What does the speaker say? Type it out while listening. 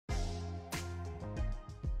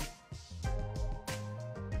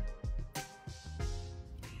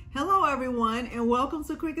Hello everyone and welcome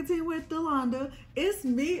to Cricketing with Delonda. It's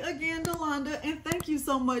me again, Delonda, and thank you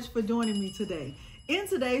so much for joining me today. In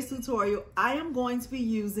today's tutorial, I am going to be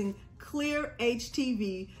using Clear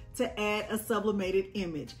HTV to add a sublimated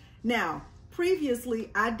image. Now,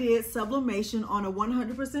 previously I did sublimation on a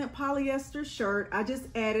 100% polyester shirt. I just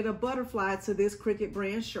added a butterfly to this Cricut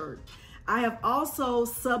brand shirt. I have also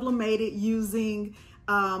sublimated using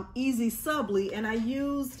Easy Subli, and I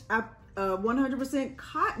used a 100%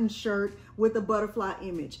 cotton shirt with a butterfly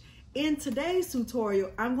image. In today's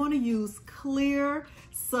tutorial, I'm going to use Clear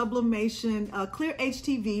Sublimation, Clear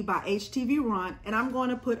HTV by HTV Runt, and I'm going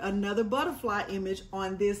to put another butterfly image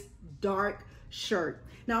on this dark shirt.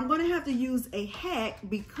 Now I'm going to have to use a hack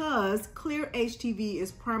because Clear HTV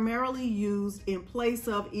is primarily used in place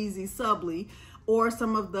of Easy Subli or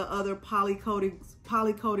some of the other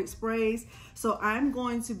polycoated sprays. So I'm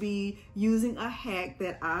going to be using a hack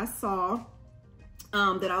that I saw,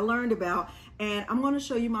 that I learned about, and I'm going to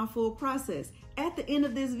show you my full process. At the end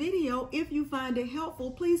of this video, if you find it helpful,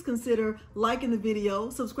 please consider liking the video,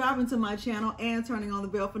 subscribing to my channel, and turning on the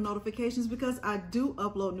bell for notifications because I do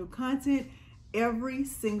upload new content every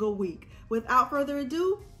single week. Without further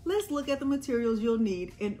ado, let's look at the materials you'll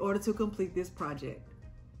need in order to complete this project.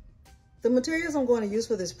 The materials I'm going to use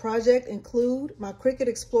for this project include my Cricut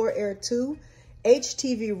Explore Air 2,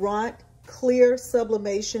 HTV Runt Clear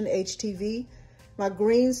Sublimation HTV, my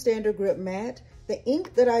green standard grip mat. The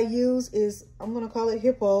ink that I use is, I'm going to call it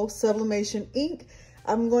Hippo Sublimation ink.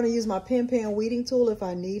 I'm going to use my pen weeding tool if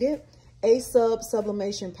I need it, A-Sub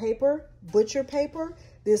sublimation paper, butcher paper,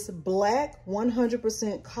 this black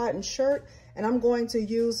 100% cotton shirt, and I'm going to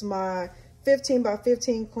use my 15 by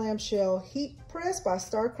 15 clamshell heat press by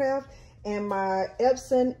StarCraft and my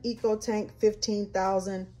Epson EcoTank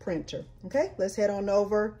 15,000 printer. Okay, let's head on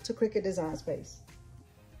over to Cricut Design Space.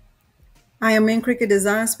 I am in Cricut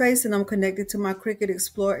Design Space and I'm connected to my Cricut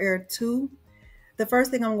Explore Air 2. The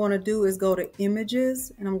first thing I'm going to do is go to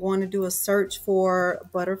Images, and I'm going to do a search for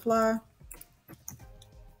butterfly.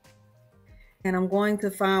 And I'm going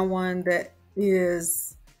to find one that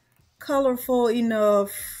is colorful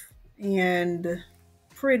enough and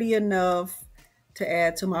pretty enough to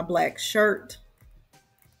add to my black shirt.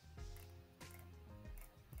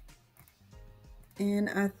 And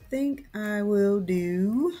I think I will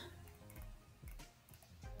do,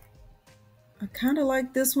 I kind of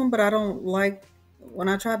like this one, but I don't like, when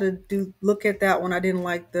I try to look at that one, I didn't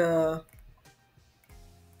like I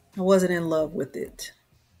wasn't in love with it.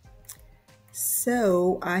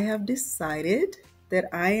 So I have decided that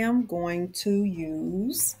I am going to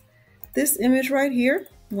use this image right here.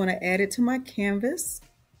 I'm going to add it to my canvas.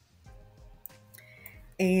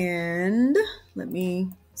 And let me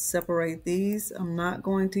separate these. I'm not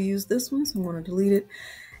going to use this one, so I'm going to delete it.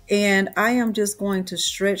 And I am just going to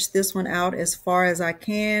stretch this one out as far as I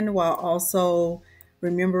can, while also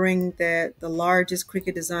remembering that the largest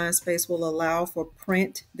Cricut Design Space will allow for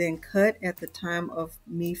print then cut at the time of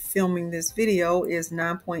me filming this video is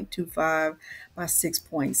 9.25 by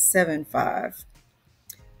 6.75.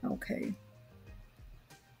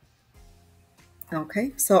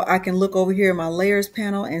 Okay, so I can look over here in my layers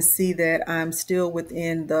panel and see that I'm still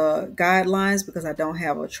within the guidelines because I don't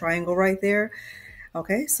have a triangle right there.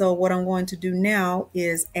 Okay, so what I'm going to do now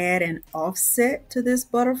is add an offset to this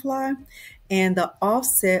butterfly, and the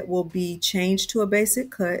offset will be changed to a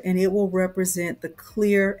basic cut, and it will represent the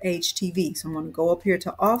Clear HTV. So I'm going to go up here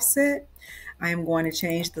to offset. I am going to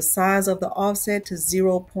change the size of the offset to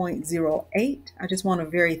 0.08. I just want a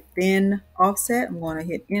very thin offset. I'm going to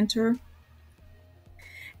hit enter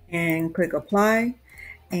and click apply,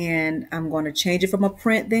 and I'm going to change it from a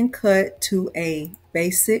print then cut to a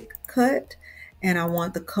basic cut, and I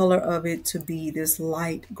want the color of it to be this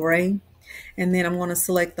light gray. And then I'm going to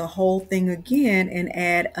select the whole thing again and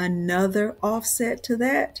add another offset to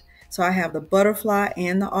that. So I have the butterfly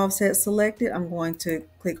and the offset selected. I'm going to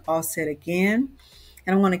click offset again,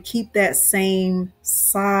 and I'm going to keep that same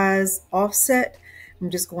size offset. I'm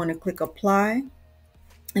just going to click apply,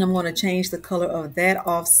 and I'm going to change the color of that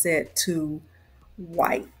offset to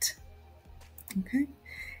white. Okay,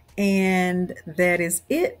 and that is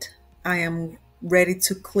it. I am ready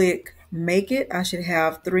to click make it. I should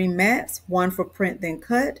have 3 mats, one for print then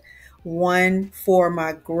cut, one for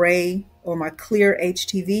my gray or my clear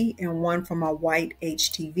HTV, and one for my white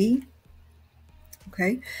HTV.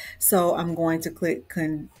 Okay, so I'm going to click,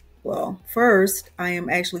 well, first I am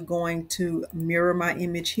actually going to mirror my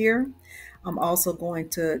image here. I'm also going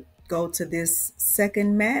to go to this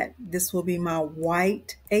second mat. This will be my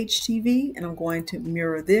white HTV, and I'm going to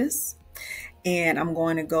mirror this. And I'm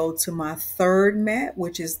going to go to my third mat,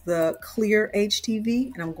 which is the clear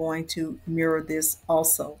HTV, and I'm going to mirror this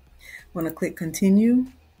also. I'm going to click continue.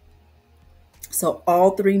 So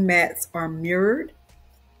all three mats are mirrored.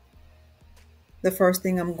 The first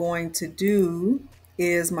thing I'm going to do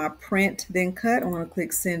is my print then cut. I'm going to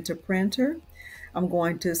click send to printer. I'm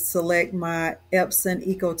going to select my Epson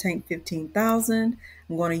EcoTank 15,000.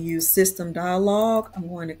 I'm going to use system dialog. I'm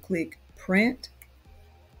going to click print.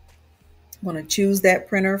 I'm going to choose that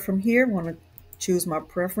printer from here. I'm going to choose my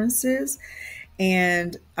preferences,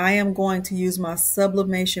 and I am going to use my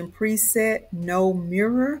Sublimation preset, no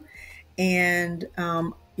mirror. And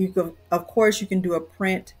you can, of course, you can do a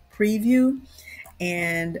print preview,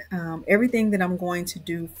 and everything that I'm going to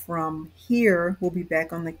do from here will be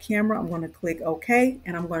back on the camera. I'm going to click OK,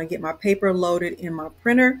 and I'm going to get my paper loaded in my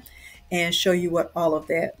printer and show you what all of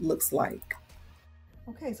that looks like.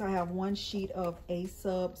 Okay, so I have one sheet of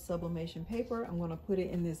sublimation paper. I'm going to put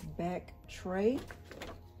it in this back tray,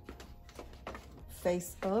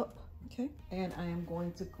 face up. Okay, and I am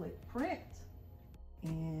going to click print,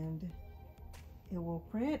 and it will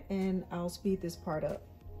print, and I'll speed this part up.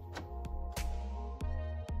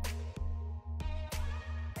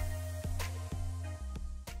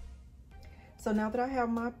 So now that I have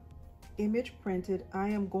my image printed, I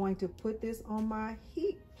am going to put this on my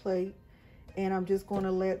heat plate, and I'm just going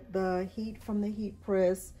to let the heat from the heat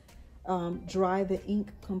press dry the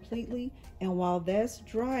ink completely. And while that's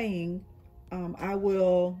drying, I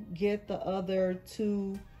will get the other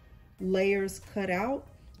two layers cut out,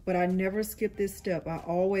 but I never skip this step. I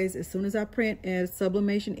always, as soon as I print a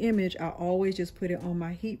sublimation image, I always just put it on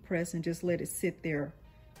my heat press and just let it sit there.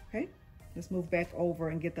 Okay, let's move back over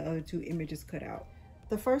and get the other two images cut out.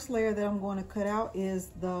 The first layer that I'm going to cut out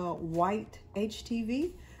is the white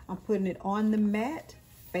HTV. I'm putting it on the mat,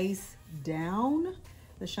 face down.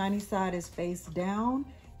 The shiny side is face down,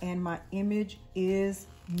 and my image is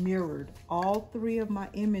mirrored. All three of my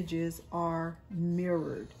images are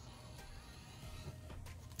mirrored.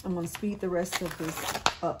 I'm going to speed the rest of this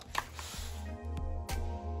up.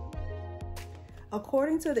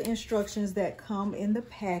 According to the instructions that come in the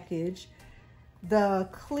package, the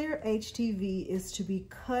clear HTV is to be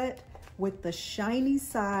cut with the shiny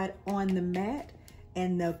side on the mat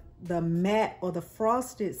and the matte or the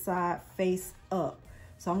frosted side face up.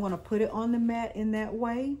 So I'm going to put it on the mat in that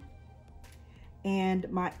way. And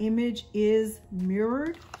my image is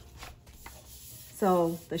mirrored.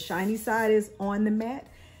 So the shiny side is on the mat.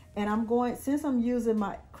 And I'm going, since I'm using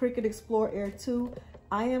my Cricut Explore Air 2,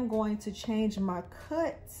 I am going to change my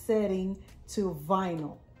cut setting to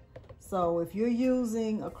vinyl. So if you're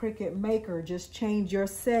using a Cricut Maker, just change your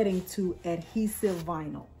setting to adhesive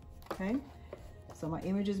vinyl, okay? So my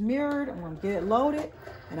image is mirrored. I'm going to get it loaded,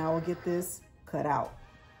 and I will get this cut out.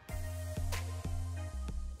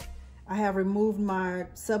 I have removed my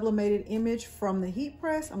sublimated image from the heat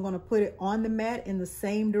press. I'm going to put it on the mat in the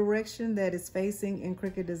same direction that it's facing in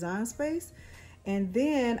Cricut Design Space. And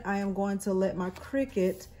then I am going to let my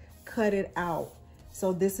Cricut cut it out.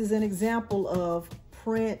 So this is an example of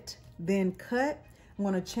print, then cut. I'm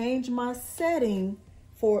going to change my setting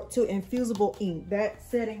to infusible ink. That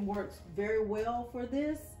setting works very well for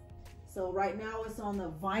this. So right now it's on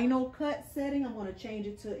the vinyl cut setting. I'm going to change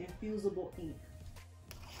it to infusible ink.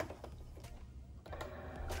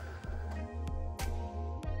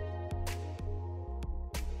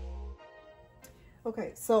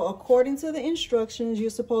 Okay, so according to the instructions,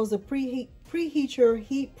 you're supposed to preheat your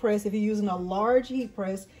heat press. If you're using a large heat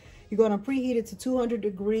press, you're going to preheat it to 200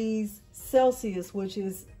 degrees Celsius, which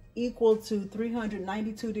is equal to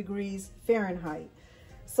 392 degrees Fahrenheit.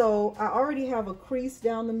 So I already have a crease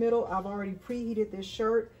down the middle. I've already preheated this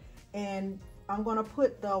shirt, and I'm going to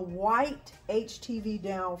put the white HTV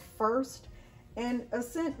down first. And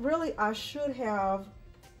really, I should have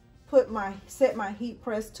set my heat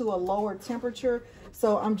press to a lower temperature.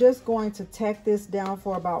 So I'm just going to tack this down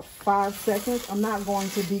for about 5 seconds. I'm not going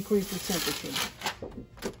to decrease the temperature.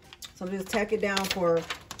 So I'm just tack it down for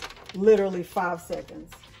literally 5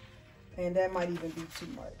 seconds. And that might even be too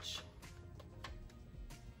much.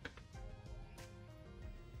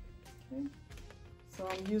 Okay. So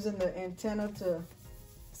I'm using the antenna to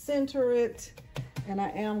center it, and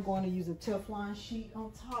I am going to use a Teflon sheet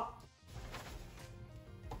on top.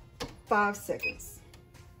 5 seconds.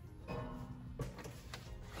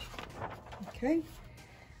 Okay.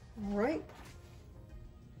 All right.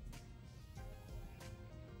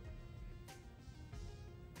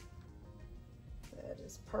 That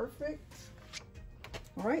is perfect.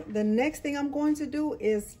 All right. The next thing I'm going to do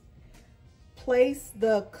is place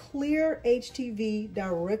the clear HTV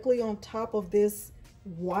directly on top of this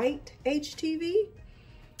white HTV,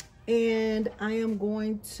 and I am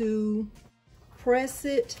going to press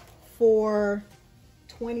it for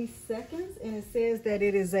 20 seconds, and it says that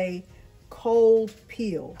it is a cold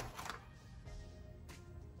peel.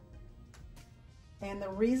 And the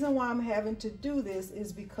reason why I'm having to do this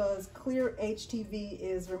is because clear HTV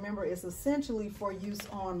is, remember, it's essentially for use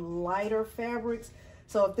on lighter fabrics.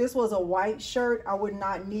 So if this was a white shirt, I would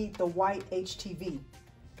not need the white HTV.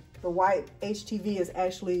 The white HTV is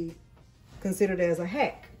actually considered as a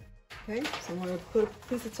hack. Okay, so I'm going to put a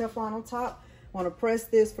piece of Teflon on top. I want to press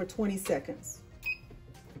this for 20 seconds.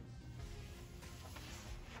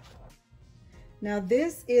 Now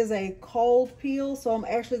this is a cold peel, so I'm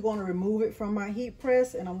actually going to remove it from my heat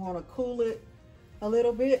press and I'm going to cool it a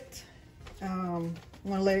little bit. I'm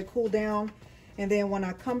going to let it cool down, and then when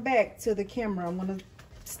I come back to the camera, I'm going to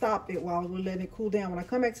stop it while we're letting it cool down. When I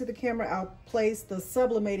come back to the camera, I'll place the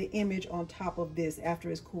sublimated image on top of this after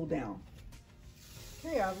it's cooled down.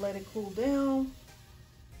 Okay, I've let it cool down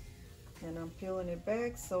and I'm peeling it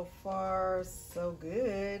back. So far, so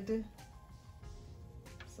good.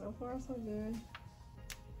 So far, so good.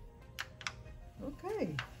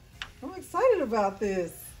 Okay, I'm excited about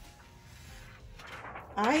this.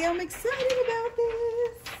 I am excited about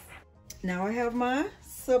this. Now I have my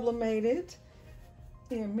sublimated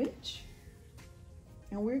image,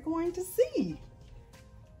 and we're going to see.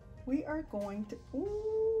 We are going to,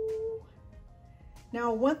 ooh.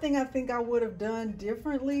 Now, one thing I think I would have done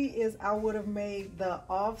differently is I would have made the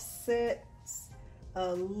offset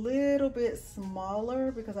a little bit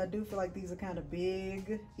smaller, because I do feel like these are kind of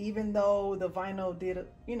big. Even though the vinyl did,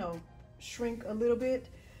 you know, shrink a little bit,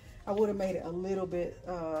 I would have made it a little bit,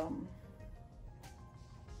 I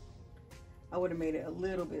would have made it a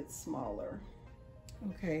little bit smaller.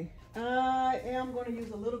 Okay, I am going to use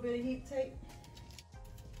a little bit of heat tape.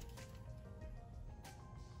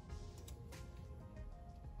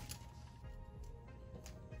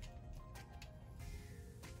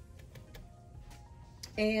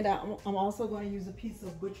 And I'm also going to use a piece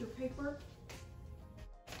of butcher paper.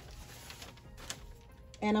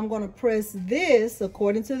 And I'm going to press this,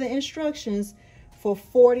 according to the instructions, for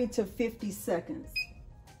 40 to 50 seconds.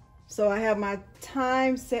 So I have my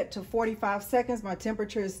time set to 45 seconds. My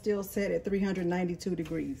temperature is still set at 392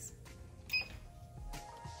 degrees.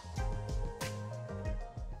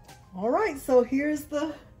 All right, so here's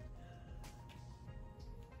the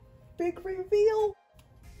big reveal.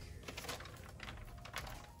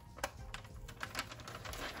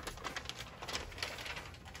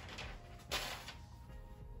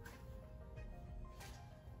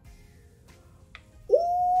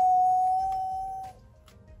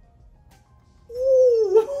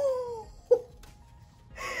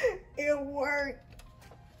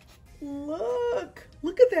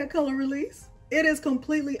 Look at that color release. It is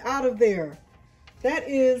completely out of there. That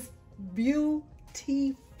is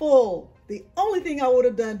beautiful. The only thing I would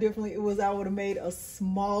have done differently was I would have made a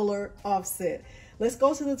smaller offset. Let's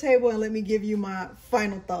go to the table and let me give you my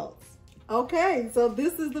final thoughts. Okay, so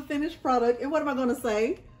this is the finished product. And what am I going to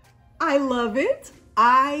say? I love it.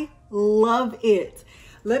 I love it.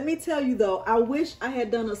 Let me tell you though, I wish I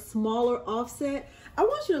had done a smaller offset. I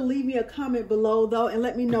want you to leave me a comment below though and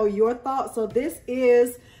let me know your thoughts. So this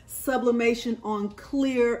is sublimation on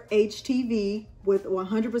clear HTV with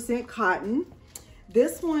 100% cotton.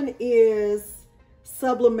 This one is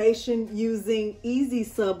sublimation using Easy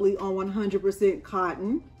Subli on 100%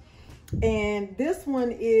 cotton. And this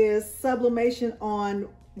one is sublimation on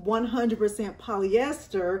 100%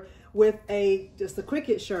 polyester with just a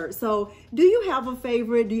Cricut shirt. So do you have a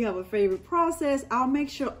favorite? Do you have a favorite process? I'll make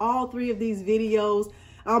sure all three of these videos,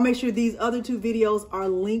 I'll make sure these other two videos are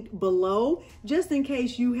linked below, just in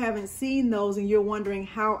case you haven't seen those and you're wondering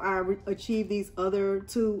how I achieve these other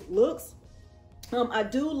two looks. I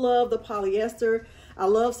do love the polyester. I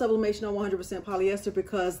love sublimation on 100% polyester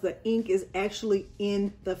because the ink is actually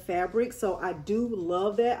in the fabric. So I do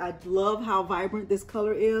love that. I love how vibrant this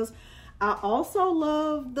color is. I also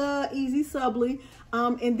love the Easy Subli,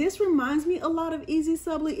 and this reminds me a lot of Easy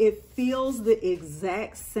Subli. It feels the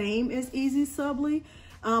exact same as Easy Subli,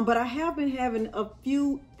 but I have been having a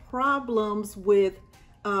few problems with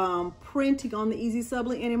printing on the Easy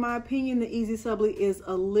Subli, and in my opinion, the Easy Subli is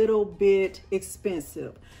a little bit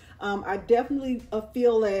expensive. I definitely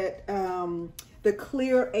feel that the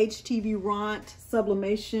clear HTV Ront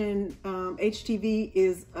sublimation HTV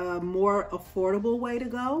is a more affordable way to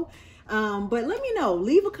go. But let me know,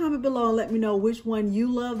 leave a comment below and let me know which one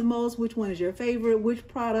you love the most, which one is your favorite, which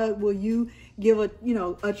product will you give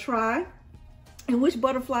a try. and which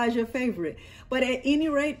butterfly is your favorite. But at any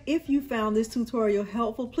rate, if you found this tutorial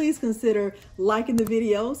helpful, please consider liking the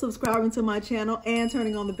video, subscribing to my channel, and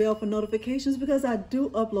turning on the bell for notifications, because I do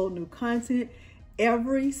upload new content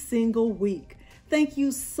every single week. Thank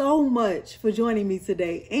you so much for joining me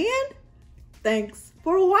today, and thanks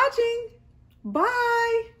for watching.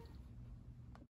 Bye.